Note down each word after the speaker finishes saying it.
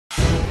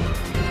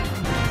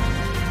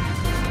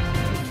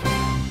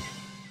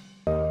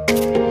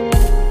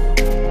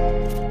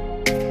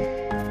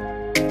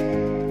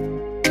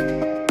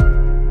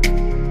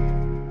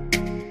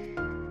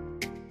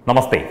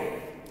നമസ്തേ.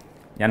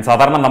 ഞാൻ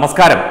സാധാരണ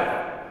നമസ്കാരം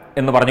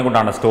എന്ന്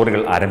പറഞ്ഞുകൊണ്ടാണ്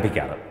സ്റ്റോറികൾ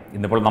ആരംഭിക്കാറ്.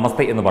 ഇന്നിപ്പോൾ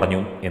നമസ്തേ എന്ന് പറഞ്ഞു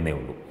എന്നേ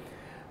ഉള്ളൂ.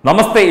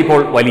 നമസ്തേ ഇപ്പോൾ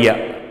വലിയ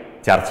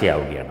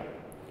ചർച്ചയാവുകയാണ്.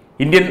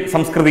 ഇന്ത്യൻ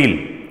സംസ്കൃതിയിൽ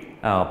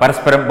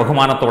പരസ്പരം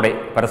ബഹുമാനത്തോടെ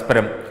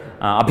പരസ്പരം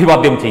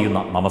അഭിവാദ്യം ചെയ്യുന്ന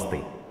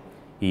നമസ്തേ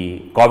ഈ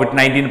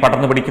കോവിഡ്-19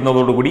 പടർന്നു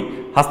പിടിക്കുന്നതോടുകൂടി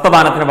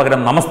ഹസ്തദാനത്തിന്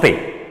പകരം നമസ്തേ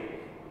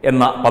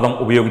എന്ന പദം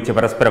ഉപയോഗിച്ച്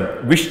പരസ്പരം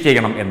വിഷ്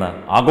ചെയ്യണം എന്ന്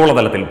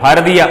ആഗോളതലത്തിൽ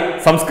ഭാരതീയ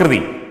സംസ്കൃതി,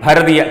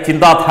 ഭാരതീയ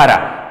ചിന്താധാര,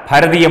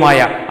 ഭാരതീയമായ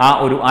ആ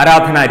ഒരു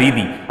ആരാധനാ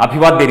രീതി,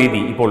 അഭിവാദ്യ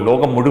രീതി ഇപ്പോൾ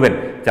ലോകം മുഴുവൻ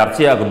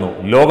ചർച്ചയാകുന്നു.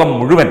 ലോകം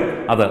മുഴുവൻ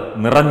അത്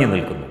നിറഞ്ഞു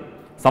നിൽക്കുന്നു.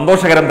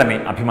 സന്തോഷകരം തന്നെ,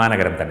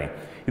 അഭിമാനകരം തന്നെ.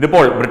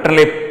 ഇതിപ്പോൾ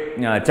ബ്രിട്ടനിലെ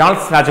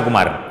ചാൾസ്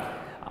രാജകുമാരൻ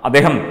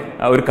അദ്ദേഹം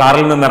ഒരു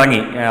കാറിൽ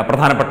നിന്നിറങ്ങി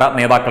പ്രധാനപ്പെട്ട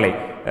നേതാക്കളെ,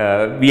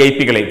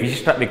 VIP-കളെ,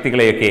 വിശിഷ്ട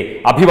വ്യക്തികളെയൊക്കെ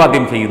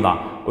അഭിവാദ്യം ചെയ്യുന്ന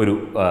ഒരു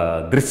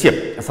ദൃശ്യം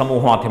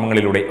സമൂഹ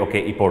മാധ്യമങ്ങളിലൂടെ ഒക്കെ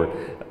ഇപ്പോൾ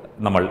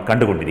നമ്മൾ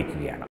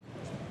കണ്ടുകൊണ്ടിരിക്കുകയാണ്.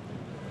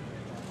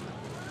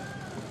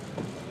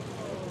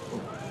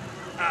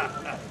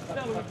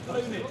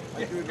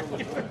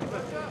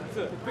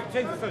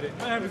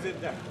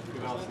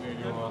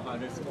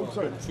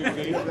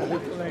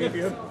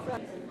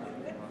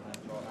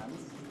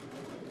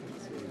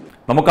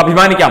 നമുക്ക്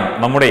അഭിമാനിക്കാം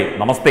നമ്മുടെ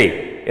നമസ്തേ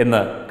എന്ന്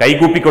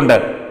കൈകൂപ്പിക്കൊണ്ട്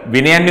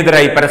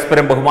വിനയാന്വിതരായി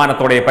പരസ്പരം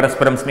ബഹുമാനത്തോടെ,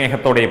 പരസ്പരം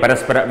സ്നേഹത്തോടെ,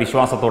 പരസ്പര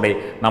വിശ്വാസത്തോടെ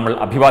നമ്മൾ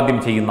അഭിവാദ്യം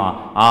ചെയ്യുന്ന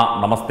ആ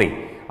നമസ്തേ,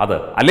 അത്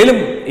അല്ലെങ്കിലും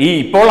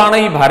ഇപ്പോഴാണ്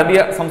ഈ ഭാരതീയ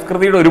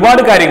സംസ്കൃതിയുടെ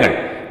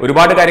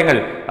ഒരുപാട് കാര്യങ്ങൾ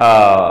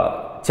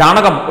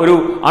ചാണകം ഒരു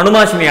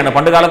അണുനാശിനിയാണ്.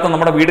 പണ്ട് കാലത്ത്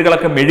നമ്മുടെ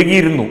വീടുകളൊക്കെ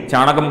മെഴുകിയിരുന്നു,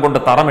 ചാണകം കൊണ്ട്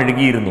തറ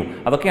മെഴുകിയിരുന്നു.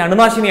 അതൊക്കെ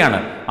അണുനാശിനിയാണ്.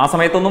 ആ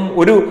സമയത്തൊന്നും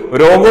ഒരു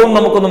രോഗവും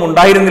നമുക്കൊന്നും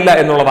ഉണ്ടായിരുന്നില്ല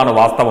എന്നുള്ളതാണ്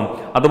വാസ്തവം.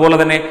 അതുപോലെ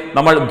തന്നെ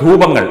നമ്മൾ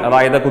ധൂപങ്ങൾ,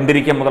 അതായത്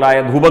കുന്തിരിക്കം മുതലായ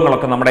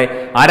ധൂപങ്ങളൊക്കെ നമ്മുടെ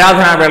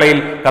ആരാധനാവേളയിൽ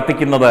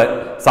കത്തിക്കുന്നത്,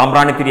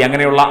 സാമ്പ്രാണിത്തിരി,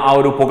 അങ്ങനെയുള്ള ആ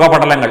ഒരു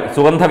പുകപടലങ്ങൾ,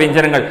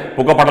 സുഗന്ധവ്യഞ്ജനങ്ങൾ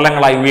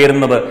പുകപടലങ്ങളായി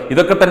ഉയരുന്നത്,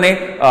 ഇതൊക്കെ തന്നെ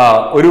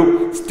ഒരു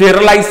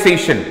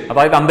സ്റ്റെറിലൈസേഷൻ,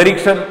 അതായത്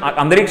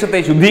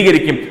അന്തരീക്ഷത്തെ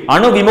ശുദ്ധീകരിക്കും,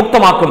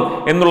 അണുവിമുക്തമാക്കും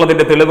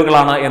എന്നുള്ളതിന്റെ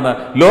തെളിവുകളാണ് എന്ന്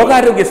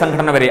ലോകാരോഗ്യ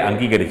സംഘടന വരെ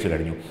അംഗീകരിച്ചു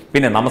കഴിഞ്ഞു.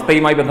 പിന്നെ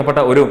നമസ്തയുമായി ബന്ധപ്പെട്ട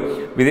ഒരു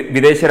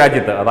വിദേശ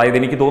രാജ്യത്ത്, അതായത്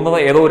എനിക്ക്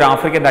തോന്നുന്നത് ഏതോ ഒരു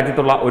ആഫ്രിക്കൻ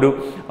രാജ്യത്തുള്ള ഒരു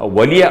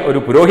വലിയ ഒരു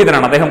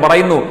പുരോഹിതനാണ്.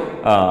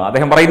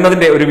 അദ്ദേഹം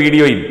പറയുന്നതിന്റെ ഒരു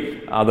വീഡിയോയും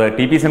അത്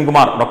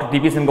ഡോക്ടർ ടി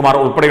പി സെൻകുമാർ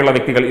ഉൾപ്പെടെയുള്ള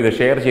വ്യക്തികൾ ഇത്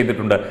ഷെയർ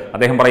ചെയ്തിട്ടുണ്ട്.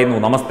 അദ്ദേഹം പറയുന്നു,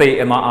 നമസ്തേ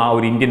എന്ന ആ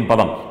ഒരു ഇന്ത്യൻ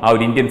പദം, ആ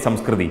ഒരു ഇന്ത്യൻ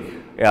സംസ്കൃതി,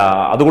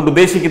 അതുകൊണ്ട്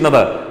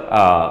ഉദ്ദേശിക്കുന്നത്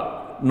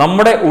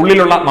നമ്മുടെ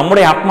ഉള്ളിലുള്ള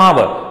നമ്മുടെ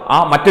ആത്മാവ് ആ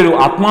മറ്റൊരു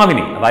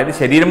ആത്മാവിനെ, അതായത്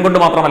ശരീരം കൊണ്ട്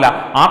മാത്രമല്ല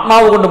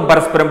ആത്മാവ് കൊണ്ടും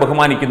പരസ്പരം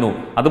ബഹുമാനിക്കുന്നു.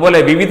 അതുപോലെ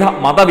വിവിധ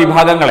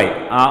മതവിഭാഗങ്ങളെ,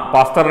 ആ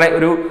പാസ്റ്ററുടെ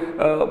ഒരു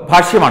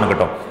ഭാഷ്യമാണ്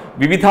കേട്ടോ,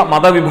 വിവിധ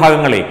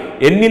മതവിഭാഗങ്ങളെ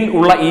എന്നിൽ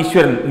ഉള്ള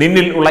ഈശ്വരൻ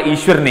നിന്നിൽ ഉള്ള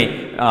ഈശ്വരനെ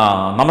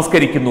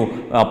നമസ്കരിക്കുന്നു,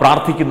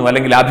 പ്രാർത്ഥിക്കുന്നു,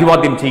 അല്ലെങ്കിൽ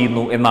അഭിവാദ്യം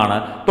ചെയ്യുന്നു എന്നാണ്.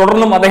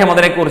 തുടർന്നും അദ്ദേഹം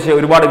അതിനെക്കുറിച്ച്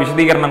ഒരുപാട്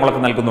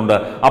വിശദീകരണങ്ങളൊക്കെ നൽകുന്നുണ്ട്.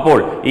 അപ്പോൾ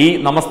ഈ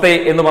നമസ്തേ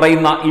എന്ന്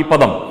പറയുന്ന ഈ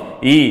പദം,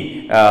 ഈ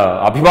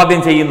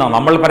അഭിവാദ്യം ചെയ്യുന്ന,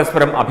 നമ്മൾ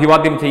പരസ്പരം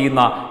അഭിവാദ്യം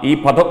ചെയ്യുന്ന ഈ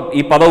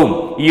പദവും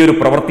ഈ ഒരു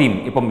പ്രവൃത്തിയും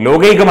ഇപ്പം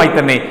ലോകൈകമായി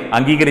തന്നെ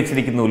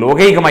അംഗീകരിച്ചിരിക്കുന്നു.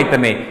 ലോകൈകമായി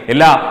തന്നെ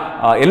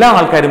എല്ലാ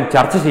ആൾക്കാരും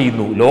ചർച്ച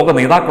ചെയ്യുന്നു. ലോക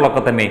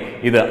നേതാക്കളൊക്കെ തന്നെ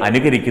ഇത്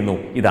അനുകരിക്കുന്നു,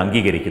 ഇത്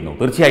അംഗീകരിക്കുന്നു.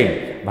 തീർച്ചയായും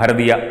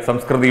ഭാരതീയ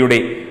സംസ്കൃതിയുടെ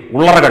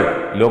ഉള്ളറകൾ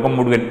ലോകം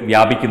മുഴുവൻ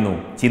വ്യാപിക്കുന്നു.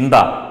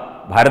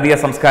 ഭാരതീയ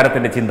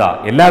സംസ്കാരത്തിന്റെ ചിന്ത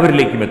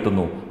എല്ലാവരിലേക്കും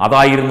എത്തുന്നു.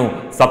 അതായിരുന്നു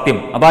സത്യം,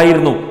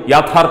 അതായിരുന്നു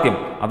യാഥാർത്ഥ്യം,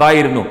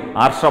 അതായിരുന്നു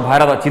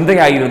ആർഷഭാരത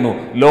ചിന്തയായിരുന്നു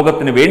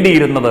ലോകത്തിന്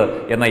വേണ്ടിയിരുന്നത്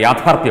എന്ന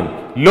യാഥാർത്ഥ്യം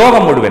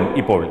ലോകം മുഴുവൻ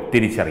ഇപ്പോൾ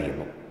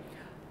തിരിച്ചറിയുന്നു.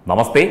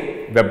 നമസ്തേ.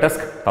 Web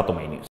desk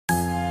Tatwamayi news.